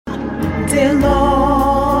dear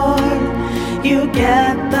Lord. You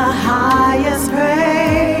get the highest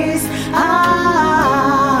praise. Hallelujah,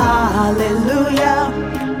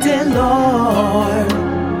 dear Lord.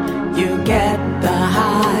 You get the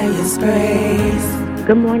highest praise.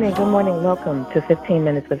 Good morning. Welcome to 15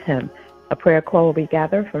 Minutes with Him, a prayer call where we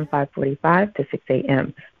gather from 5:45 to 6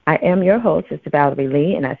 a.m. I am your host, Sister Valerie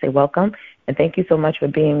Lee, and I say welcome, and thank you so much for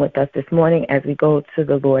being with us this morning as we go to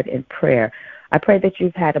the Lord in prayer. I pray that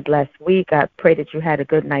you've had a blessed week. I pray that you had a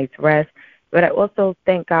good night's rest, but I also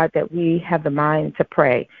thank God that we have the mind to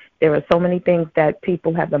pray. There are so many things that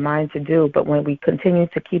people have the mind to do, but when we continue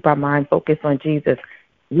to keep our mind focused on Jesus,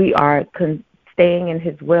 we are staying in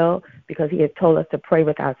His will, because He has told us to pray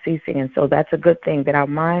without ceasing. And so that's a good thing, that our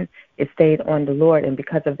mind is stayed on the Lord, and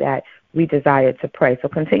because of that, we desire to pray. So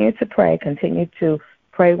continue to pray. Continue to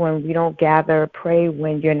pray when we don't gather. Pray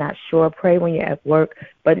when you're not sure. Pray when you're at work,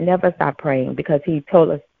 but never stop praying, because He told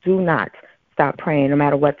us do not stop praying no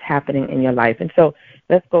matter what's happening in your life. And so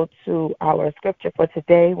let's go to our scripture for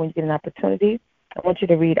today. When you get an opportunity, I want you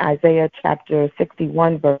to read Isaiah chapter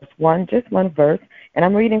 61, verse 1, just one verse. And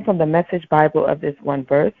I'm reading from the Message Bible of this one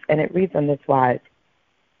verse, and it reads on this wise.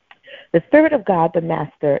 The Spirit of God, the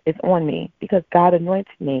Master, is on me, because God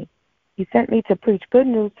anointed me. He sent me to preach good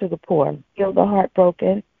news to the poor, heal the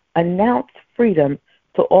heartbroken, announce freedom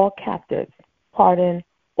to all captives, pardon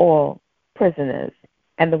all prisoners.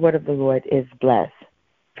 And the word of the Lord is blessed.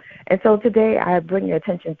 And so today I bring your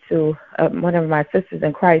attention to one of my sisters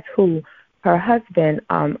in Christ who her husband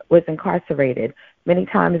was incarcerated. Many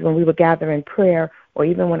times when we would gather in prayer, or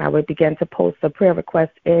even when I would begin to post a prayer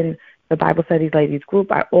request in the Bible Studies Ladies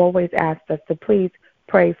group, I always asked us to please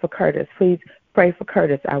pray for Curtis. Please pray for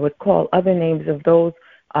Curtis. I would call other names of those.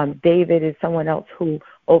 David is someone else who,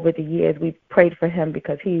 over the years, we prayed for him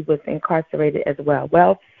because he was incarcerated as well.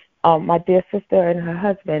 Well, my dear sister and her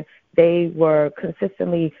husband, they were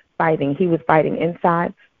consistently fighting. He was fighting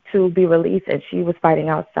inside to be released, and she was fighting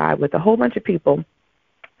outside with a whole bunch of people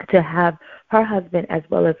to have her husband, as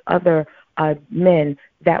well as other men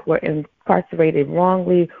that were incarcerated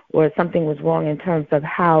wrongly, or something was wrong in terms of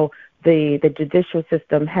how the judicial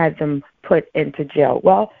system had them put into jail.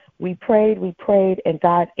 Well, we prayed, and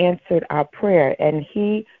God answered our prayer, and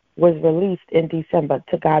he was released in December.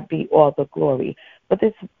 To God be all the glory. But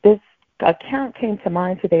this account came to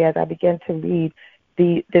mind today as I began to read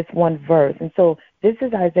this one verse. And so this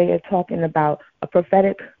is Isaiah talking about a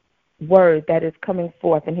prophetic word that is coming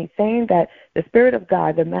forth. And he's saying that the Spirit of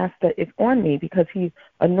God, the Master, is on me, because He's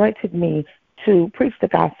anointed me to preach the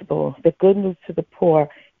gospel, the good news to the poor,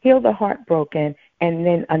 heal the heartbroken, and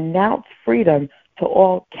then announce freedom to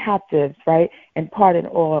all captives, right, and pardon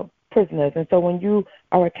all prisoners. And so when you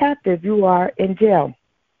are a captive, you are in jail.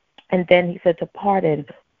 And then he said to pardon,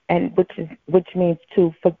 and which means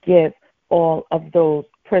to forgive all of those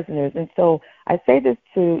prisoners. And so I say this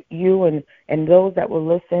to you and those that will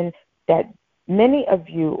listen, that many of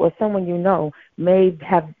you or someone you know may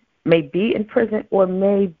be in prison, or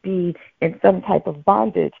may be in some type of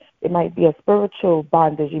bondage. It might be a spiritual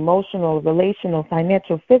bondage, emotional, relational,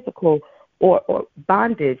 financial, physical, or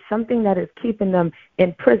bondage, something that is keeping them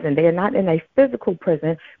in prison. They are not in a physical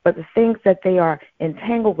prison, but the things that they are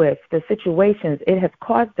entangled with, the situations, it has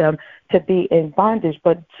caused them to be in bondage.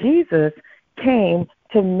 But Jesus came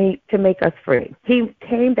to make us free. He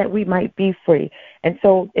came that we might be free. And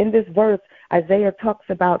so in this verse, Isaiah talks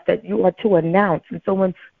about that you are to announce. And so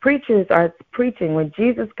when preachers are preaching, when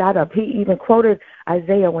Jesus got up, he even quoted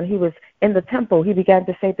Isaiah when he was in the temple. He began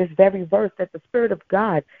to say this very verse, that the Spirit of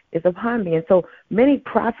God is upon me. And so many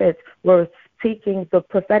prophets were speaking the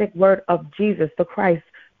prophetic word of Jesus, the Christ,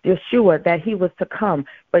 Yeshua, that he was to come.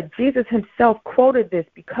 But Jesus himself quoted this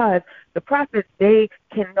because the prophets, they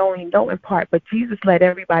can only know in part, but Jesus let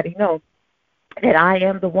everybody know that I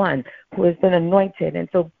am the one who has been anointed. And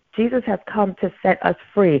so Jesus has come to set us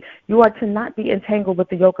free. You are to not be entangled with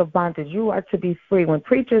the yoke of bondage. You are to be free. When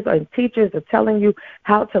preachers and teachers are telling you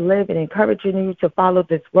how to live and encouraging you to follow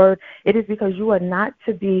this word, it is because you are not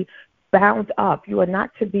to be bound up. You are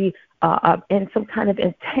not to be in some kind of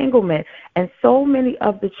entanglement. And so many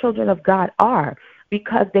of the children of God are,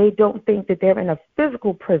 because they don't think that they're in a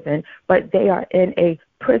physical prison, but they are in a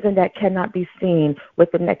prison that cannot be seen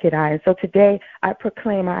with the naked eye. And so today I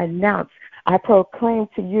proclaim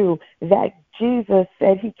to you that Jesus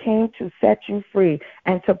said he came to set you free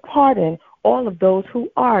and to pardon all of those who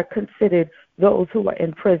are considered those who are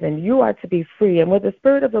in prison. You are to be free. And where the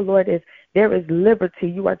Spirit of the Lord is, there is liberty.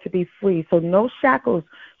 You are to be free. So no shackles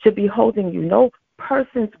should be holding you. No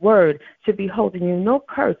person's word should be holding you. No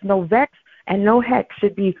curse, no vex, and no hex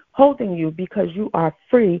should be holding you, because you are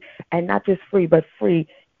free, and not just free, but free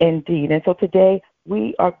indeed. And so today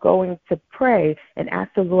we are going to pray and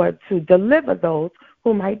ask the Lord to deliver those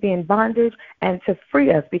who might be in bondage and to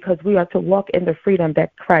free us, because we are to walk in the freedom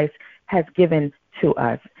that Christ has given to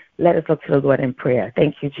us. Let us look to the Lord in prayer.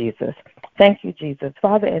 Thank you, Jesus. Thank you, Jesus.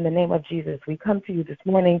 Father, in the name of Jesus, we come to you this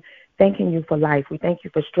morning thanking you for life. We thank you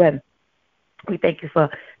for strength. We thank you for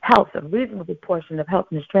health, a reasonable portion of health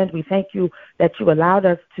and strength. We thank you that you allowed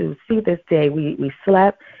us to see this day. We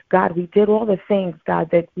slept. God, we did all the things,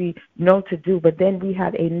 God, that we know to do, but then we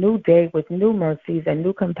had a new day with new mercies and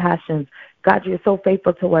new compassions. God, you're so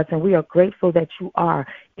faithful to us, and we are grateful that you are,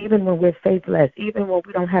 even when we're faithless, even when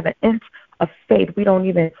we don't have an inch of faith, we don't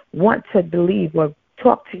even want to believe or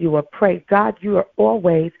talk to you or pray. God, you are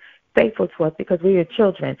always faithful to us because we're your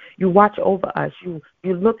children. You watch over us. You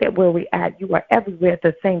look at where we're at. You are everywhere at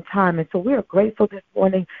the same time. And so we are grateful this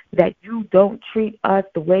morning that you don't treat us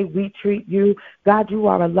the way we treat you. God, you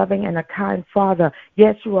are a loving and a kind Father.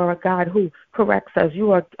 Yes, you are a God who corrects us.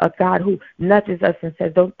 You are a God who nudges us and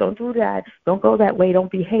says, don't do that. Don't go that way. Don't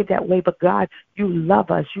behave that way. But God, you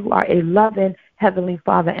love us. You are a loving Heavenly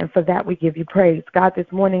Father, and for that we give you praise. God,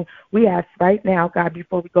 this morning we ask right now, God,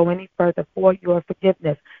 before we go any further, for your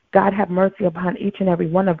forgiveness. God, have mercy upon each and every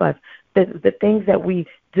one of us. The things that we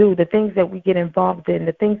do, the things that we get involved in,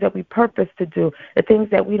 the things that we purpose to do, the things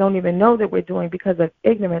that we don't even know that we're doing because of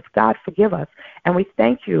ignorance. God, forgive us. And we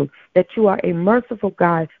thank you that you are a merciful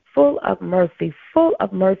God, full of mercy,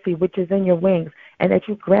 which is in your wings, and that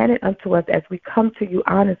you grant it unto us as we come to you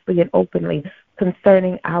honestly and openly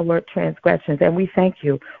concerning our transgressions. And we thank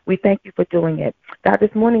you. We thank you for doing it. God,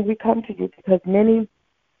 this morning we come to you because many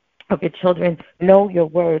of your children know your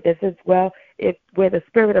word. This is, well, if where the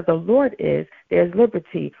Spirit of the Lord is, there's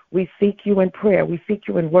liberty. We seek you in prayer. We seek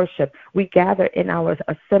you in worship. We gather in our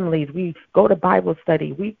assemblies. We go to Bible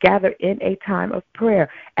study. We gather in a time of prayer.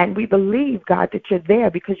 And we believe, God, that you're there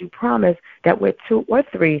because you promise that where 2 or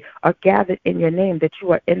 3 are gathered in your name, that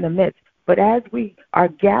you are in the midst. But as we are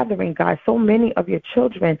gathering, God, so many of your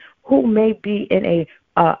children who may be in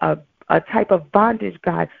a type of bondage,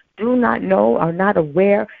 God, do not know, are not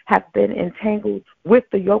aware, have been entangled with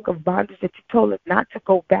the yoke of bondage that you told us not to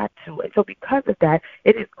go back to. And so because of that,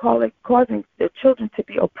 it is causing the children to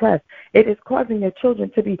be oppressed. It is causing your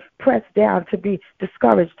children to be pressed down, to be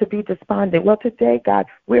discouraged, to be despondent. Well, today, God,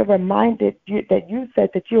 we're reminded that you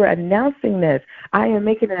said that you are announcing this. I am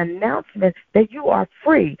making an announcement that you are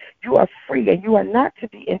free. You are free, and you are not to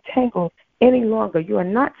be entangled any longer. You are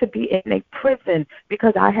not to be in a prison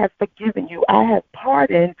because I have forgiven you. I have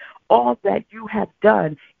pardoned all that you have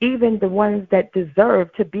done, even the ones that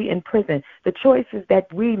deserve to be in prison, the choices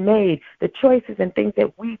that we made, the choices and things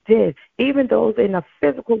that we did, even those in a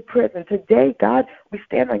physical prison. Today, God, we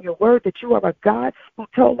stand on your word that you are a God who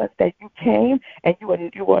told us that you came and you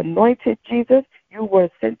were anointed, Jesus. You were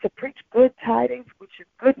sent to preach good tidings, which is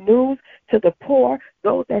good news to the poor,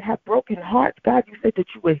 those that have broken hearts. God, you said that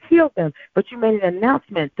you would heal them, but you made an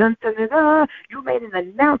announcement. Dun, dun, dun, dun. You made an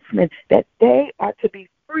announcement that they are to be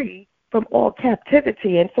free from all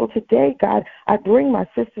captivity. And so today, God, I bring my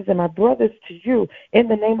sisters and my brothers to you in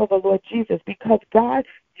the name of the Lord Jesus, because, God,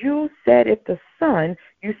 you said if the Son,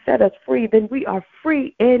 you set us free, then we are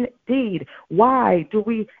free indeed. Why do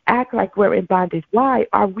we act like we're in bondage? Why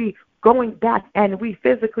are we going back and we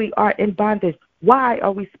physically are in bondage? Why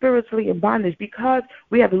are we spiritually in bondage? Because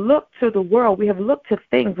we have looked to the world. We have looked to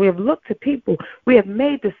things. We have looked to people. We have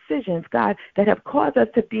made decisions, God, that have caused us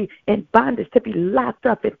to be in bondage, to be locked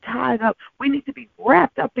up and tied up. We need to be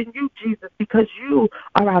wrapped up in you, Jesus, because you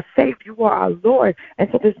are our Savior. You are our Lord. And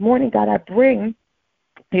so this morning, God, I bring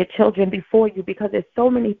your children before you, because there's so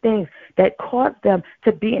many things that cause them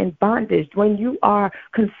to be in bondage. When you are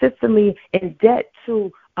consistently in debt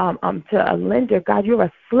to a lender, God, you're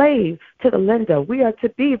a slave to the lender. We are to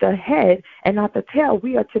be the head and not the tail.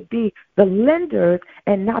 We are to be the lenders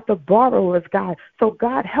and not the borrowers, God. So,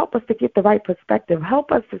 God, help us to get the right perspective.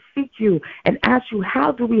 Help us to seek you and ask you,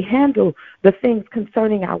 how do we handle the things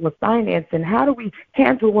concerning our finance, and how do we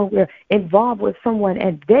handle when we're involved with someone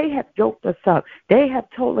and they have yoked us up? They have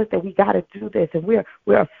told us that we got to do this, and we're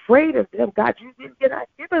afraid of them. God, you didn't give us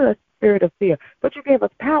a spirit of fear, but you gave us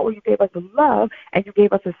power, you gave us love, and you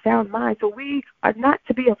gave us a sound mind. So we are not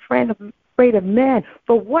to be afraid of man.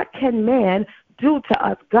 For what can man do to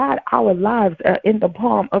us? God, our lives are in the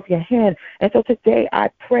palm of your hand. And so today I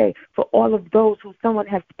pray for all of those who someone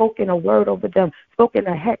has spoken a word over them, spoken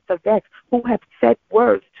a hex, a vex, who have said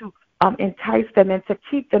words to entice them and to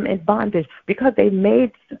keep them in bondage because they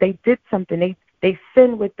did something. They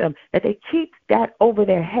sin with them, that they keep that over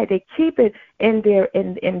their head. They keep it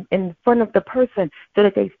in front of the person so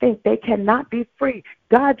that they think they cannot be free.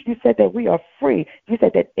 God, you said that we are free. You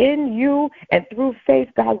said that in you and through faith,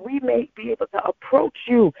 God, we may be able to approach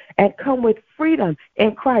you and come with freedom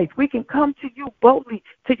in Christ. We can come to you boldly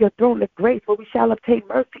to your throne of grace where we shall obtain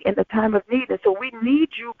mercy in the time of need. And so we need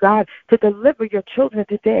you, God, to deliver your children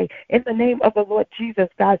today. In the name of the Lord Jesus,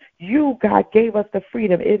 God, you, God, gave us the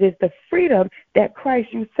freedom. It is the freedom that Christ,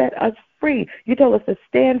 you set us free. You told us to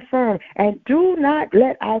stand firm and do not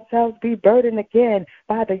let ourselves be burdened again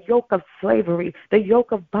by the yoke of slavery, the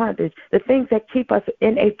yoke of bondage, the things that keep us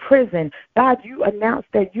in a prison. God, you announced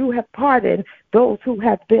that you have pardoned those who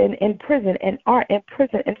have been in prison and are in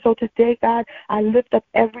prison. And so today, God, I lift up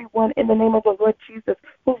everyone in the name of the Lord Jesus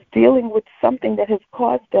who's dealing with something that has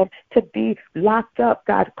caused them to be locked up.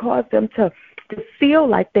 God, caused them to feel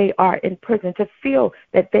like they are in prison, to feel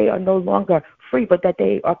that they are no longer free, but that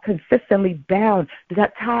they are consistently bound,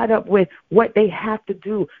 tied up with what they have to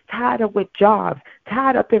do, tied up with jobs,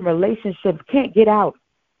 tied up in relationships, can't get out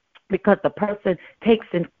because the person takes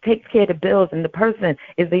care of the bills, and the person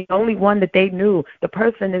is the only one that they knew. The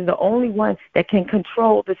person is the only one that can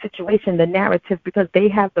control the situation, the narrative, because they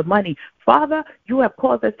have the money. Father, you have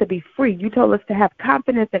called us to be free. You told us to have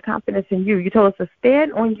confidence in you. You told us to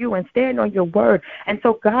stand on you and stand on your word. And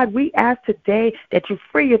so, God, we ask today that you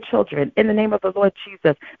free your children in the name of the Lord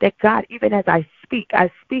Jesus, that, God, even as I speak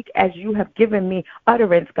as you have given me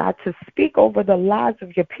utterance, God, to speak over the lives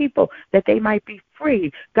of your people, that they might be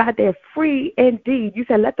free. God, they're free indeed. You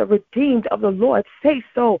said, let the redeemed of the Lord say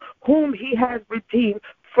so, whom he has redeemed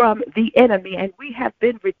from the enemy. And we have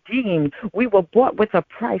been redeemed. We were bought with a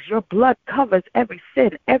price. Your blood covers every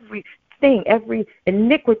sin, every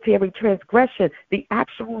iniquity, every transgression, the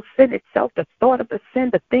actual sin itself, the thought of the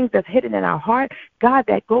sin, the things that's hidden in our heart, God,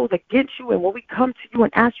 that goes against you. And when we come to you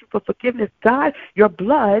and ask you for forgiveness, God, your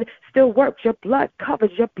blood still works. Your blood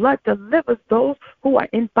covers. Your blood delivers those who are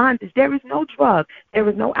in bondage. There is no drug. There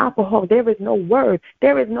is no alcohol. There is no word.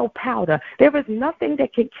 There is no powder. There is nothing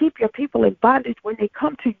that can keep your people in bondage when they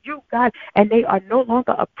come to you, God, and they are no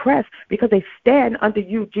longer oppressed because they stand under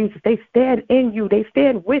you, Jesus. They stand in you. They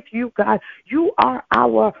stand with you, God. You are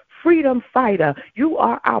our freedom fighter. You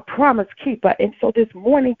are our promise keeper. And so this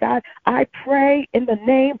morning, God, I pray in the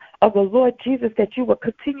name of the Lord Jesus that you will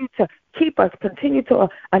continue to keep us, continue to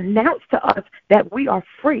announce to us that we are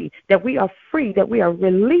free, that we are free, that we are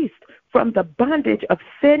released from the bondage of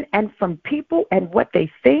sin and from people and what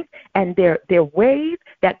they think and their ways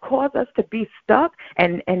that cause us to be stuck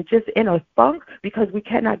and just in a funk because we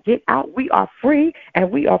cannot get out. We are free,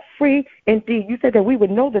 and we are free indeed. You said that we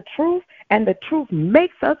would know the truth, and the truth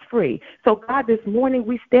makes us free. So, God, this morning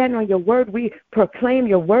we stand on your word. We proclaim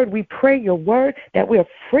your word. We pray your word that we're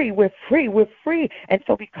free. We're free. We're free. And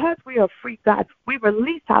so because we are free, God, we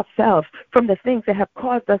release ourselves from the things that have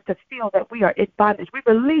caused us to feel that we are in bondage. We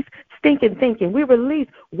release stinking thinking. We release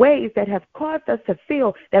ways that have caused us to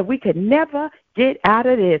feel that we could never get out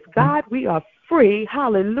of this. God, we are free.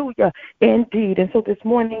 Hallelujah. Indeed. And so this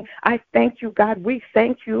morning, I thank you, God. We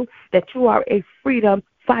thank you that you are a freedom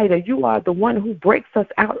fighter. You are the one who breaks us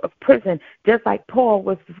out of prison, just like Paul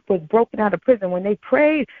was broken out of prison when they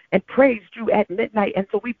prayed and praised you at midnight. And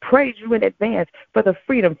so we praise you in advance for the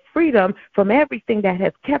freedom from everything that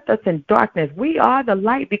has kept us in darkness. We are the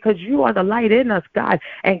light because you are the light in us, God.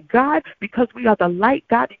 And God, because we are the light,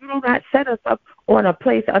 God, you do not set us up on a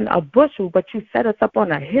place, on a bushel, but you set us up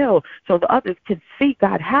on a hill so the others can see,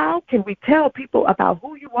 God. How can we tell people about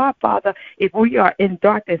who you are, Father, if we are in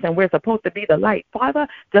darkness and we're supposed to be the light? Father,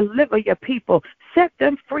 deliver your people. Set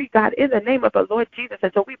them free, God, in the name of the Lord Jesus.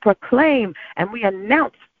 And so we proclaim and we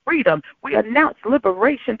announce freedom. We announce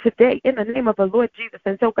liberation today in the name of the Lord Jesus.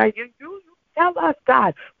 And so, God, you tell us,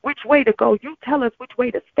 God, which way to go. You tell us which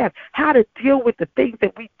way to step, how to deal with the things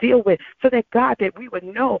that we deal with so that, God, that we would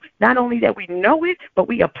know, not only that we know it, but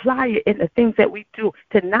we apply it in the things that we do,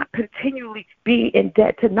 to not continually be in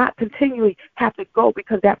debt, to not continually have to go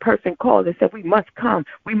because that person called and said we must come,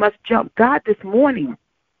 we must jump. God, this morning,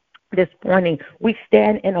 we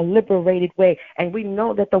stand in a liberated way, and we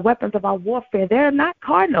know that the weapons of our warfare, they're not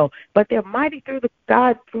carnal, but they're mighty through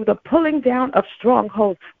the pulling down of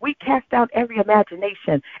strongholds. We cast down every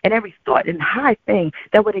imagination and every thought and high thing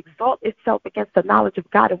that would exalt itself against the knowledge of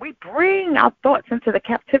God, and we bring our thoughts into the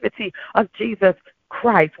captivity of Jesus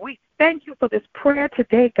Christ. We thank you for this prayer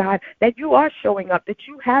today, God, that you are showing up, that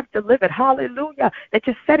you have delivered. Hallelujah. That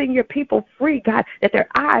you're setting your people free, God, that their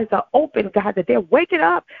eyes are open, God, that they're waking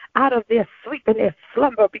up out of their sleep and their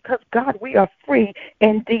slumber because, God, we are free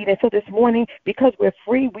indeed. And so this morning, because we're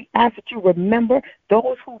free, we ask that you remember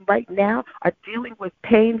those who right now are dealing with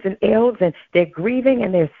pains and ails, and they're grieving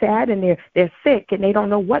and they're sad and they're sick and they don't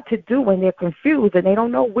know what to do and they're confused and they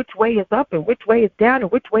don't know which way is up and which way is down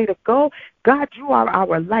and which way to go. God, you are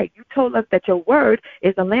our light. You told us that your word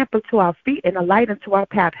is a lamp unto our feet and a light unto our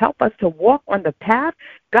path. Help us to walk on the path,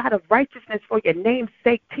 God, of righteousness for your name's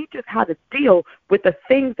sake. Teach us how to deal with the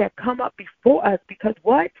things that come up before us, because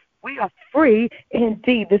what? We are free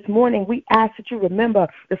indeed. This morning we ask that you remember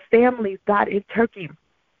the families, God, in Turkey.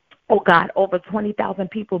 Oh, God, over 20,000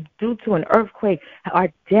 people due to an earthquake are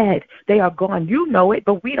dead. They are gone. You know it,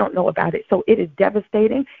 but we don't know about it. So it is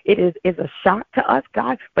devastating. It is a shock to us,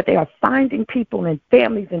 God, but they are finding people and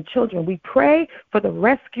families and children. We pray for the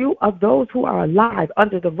rescue of those who are alive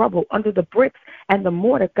under the rubble, under the bricks and the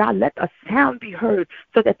mortar. God, let a sound be heard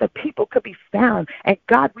so that the people could be found. And,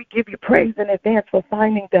 God, we give you praise in advance for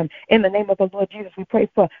finding them. In the name of the Lord Jesus, we pray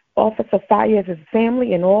for Officer Fayez's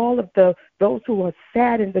family and all of those who are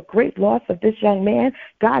sad in the great loss of this young man,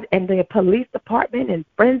 God, and the police department and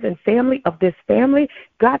friends and family of this family.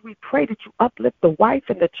 God, we pray that you uplift the wife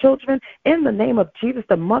and the children in the name of Jesus,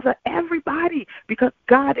 the mother, everybody, because,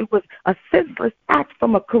 God, it was a senseless act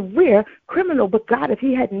from a career criminal. But, God, if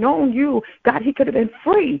he had known you, God, he could have been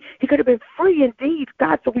free. He could have been free indeed,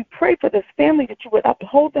 God. So we pray for this family that you would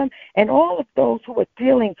uphold them and all of those who are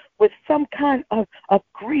dealing with some kind of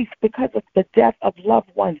grief because of the death of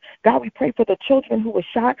loved ones. God, we pray for the children who were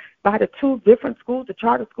shot by the two different schools, the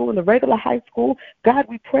charter school and the regular high school. God,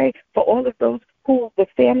 we pray for all of those who, the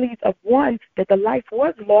families of one, that the life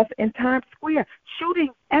was lost in Times Square.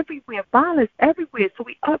 Shootings everywhere, violence everywhere. So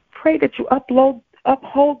we pray that you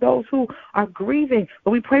uphold those who are grieving.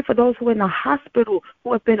 But we pray for those who are in the hospital,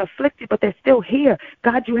 who have been afflicted, but they're still here.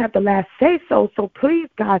 God, you have the last say so. So please,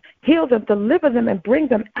 God, heal them, deliver them, and bring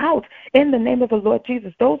them out in the name of the Lord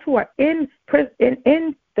Jesus. Those who are in prison,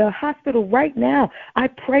 in the hospital right now, I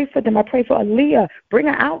pray for them. I pray for Aaliyah. Bring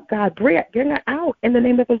her out, God. Bring her out in the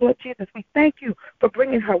name of the Lord Jesus. We thank you for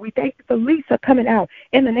bringing her. We thank you for Lisa coming out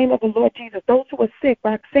in the name of the Lord Jesus. Those who are sick,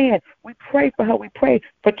 Roxanne, we pray for her. We pray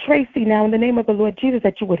for Tracy now in the name of the Lord Jesus,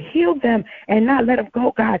 that you would heal them and not let them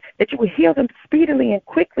go, God, that you would heal them speedily and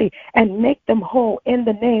quickly and make them whole in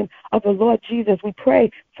the name of the Lord Jesus. We pray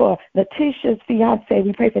for Letitia's fiance.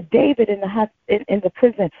 We pray for David in the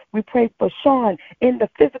prison. We pray for Sean in the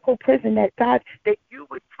physical prison, that, God, that you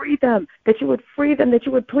would free them, that you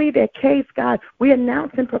would plead their case, God. We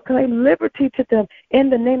announce and proclaim liberty to them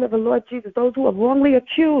in the name of the Lord Jesus. Those who are wrongly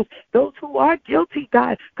accused, those who are guilty,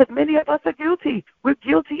 God, because many of us are guilty. We're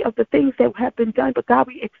guilty of the things that have been done, but, God,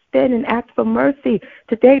 we extend and ask for mercy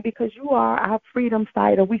today because you are our freedom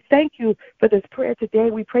fighter. We thank you for this prayer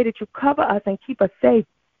today. We pray that you cover us and keep us safe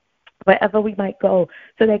wherever we might go,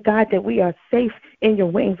 so that, God, that we are safe in your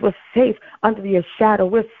wings. We're safe under your shadow.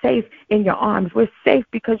 We're safe in your arms. We're safe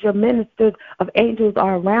because your ministers of angels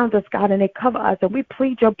are around us, God, and they cover us. And we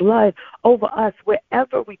plead your blood over us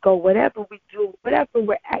wherever we go, whatever we do, wherever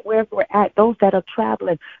we're at, those that are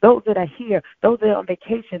traveling, those that are here, those that are on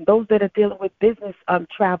vacation, those that are dealing with business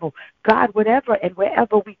travel. God, whatever and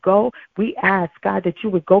wherever we go, we ask, God, that you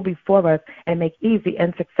would go before us and make easy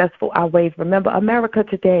and successful our ways. Remember America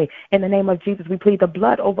today. In the name of Jesus, we plead the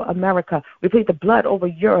blood over America. We plead the blood over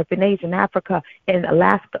Europe and Asia and Africa and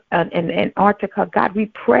Alaska and Antarctica. God, we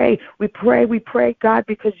pray, God,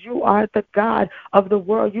 because you are the God of the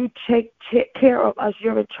world. You take care of us.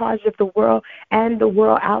 You're in charge of the world and the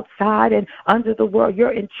world outside and under the world.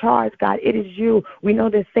 You're in charge, God. It is you. We know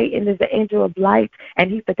that Satan is the angel of light, and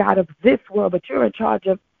he's the God of this world, but you're in charge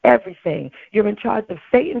of everything. You're in charge of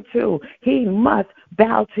Satan too. He must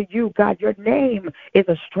bow to you, God. Your name is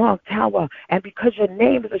a strong tower, and because your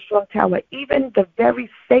name is a strong tower, even the very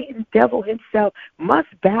Satan, devil himself, must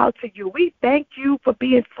bow to you. We thank you for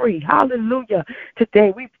being free. Hallelujah.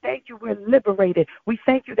 Today, we thank you we're liberated. We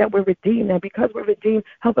thank you that we're redeemed, and because we're redeemed,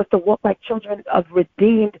 help us to walk like children of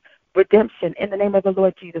redemption in the name of the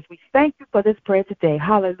Lord Jesus. We thank you for this prayer today.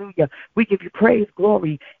 Hallelujah. We give you praise,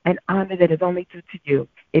 glory, and honor that is only due to you.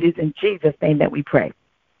 It is in Jesus' name that we pray.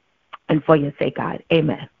 And for your sake, God.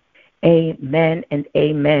 Amen. Amen and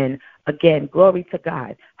amen. Again, glory to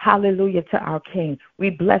God. Hallelujah to our King. We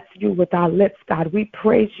bless you with our lips, God. We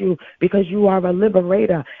praise you because you are a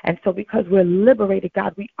liberator. And so because we're liberated,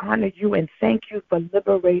 God, we honor you and thank you for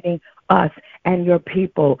liberating us and your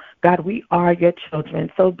people. God, we are your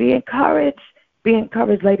children. So be encouraged. Be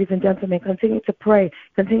encouraged, ladies and gentlemen. Continue to pray.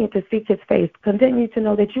 Continue to seek his face. Continue to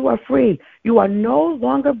know that you are free. You are no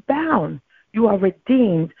longer bound. You are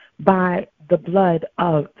redeemed by the blood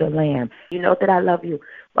of the Lamb. You know that I love you,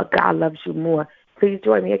 but God loves you more. Please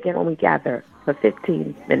join me again when we gather for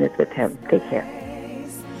 15 minutes with him. Take care.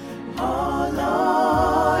 Oh,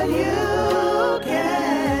 Lord, you can.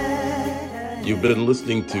 You've been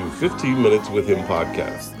listening to 15 Minutes with Him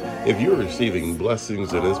podcast. If you're receiving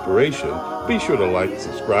blessings and inspiration, be sure to like,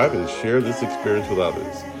 subscribe, and share this experience with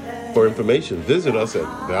others. For information, visit us at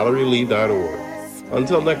valerielee.org.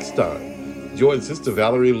 Until next time, join Sister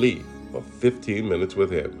Valerie Lee for 15 Minutes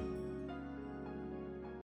with Him.